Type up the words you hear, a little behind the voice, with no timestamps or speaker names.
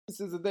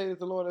This is the day that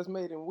the Lord has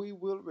made, and we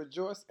will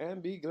rejoice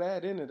and be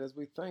glad in it as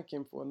we thank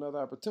Him for another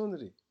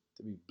opportunity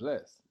to be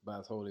blessed by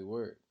His holy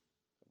word.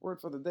 The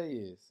word for the day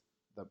is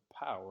the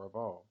power of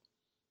all.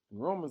 In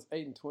Romans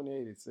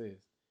 8:28 it says,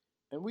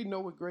 "And we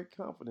know with great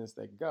confidence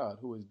that God,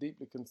 who is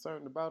deeply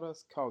concerned about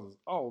us, causes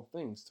all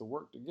things to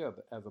work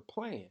together as a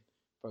plan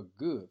for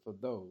good for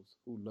those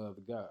who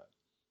love God."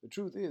 The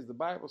truth is, the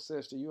Bible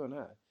says to you and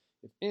I,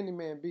 if any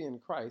man be in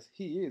Christ,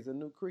 he is a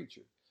new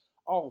creature.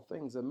 All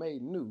things are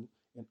made new,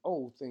 and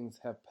old things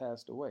have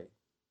passed away.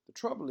 The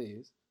trouble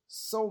is,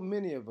 so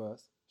many of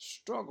us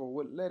struggle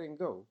with letting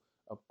go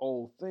of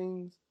old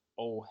things,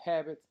 old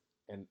habits,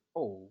 and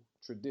old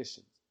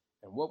traditions.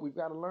 And what we've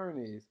got to learn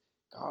is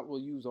God will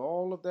use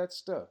all of that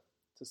stuff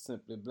to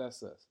simply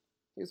bless us.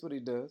 Here's what He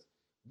does.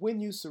 When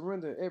you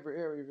surrender every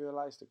area of your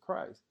life to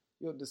Christ,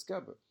 you'll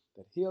discover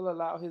that He'll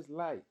allow His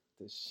light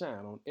to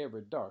shine on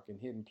every dark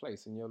and hidden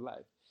place in your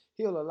life.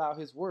 He'll allow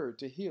His word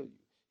to heal you,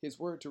 His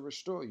word to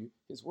restore you,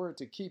 His word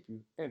to keep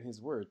you, and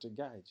His word to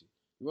guide you.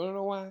 You want to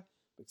know why?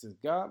 Because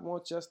God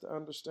wants us to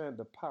understand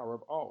the power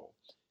of all.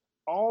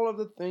 All of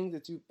the things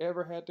that you've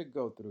ever had to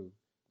go through,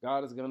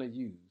 God is going to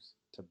use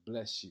to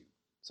bless you.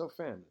 So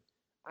family,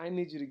 I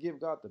need you to give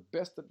God the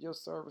best of your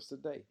service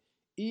today,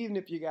 even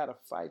if you got to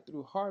fight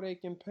through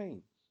heartache and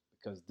pain,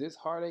 because this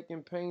heartache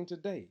and pain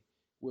today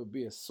will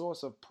be a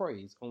source of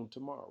praise on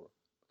tomorrow,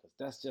 because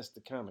that's just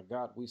the kind of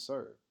God we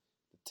serve.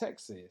 The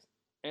text says,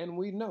 "And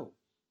we know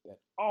that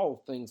all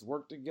things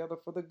work together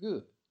for the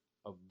good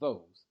of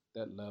those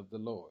that love the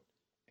Lord."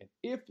 And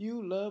if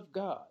you love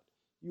God,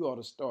 you ought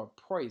to start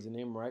praising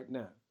Him right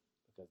now,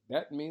 because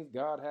that means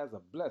God has a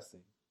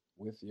blessing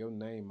with your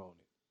name on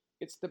it.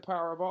 It's the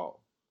power of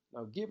all.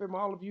 Now give Him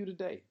all of you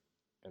today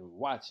and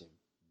watch Him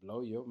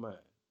blow your mind.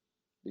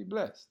 Be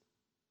blessed.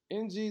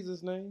 In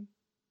Jesus' name,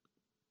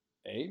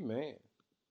 amen.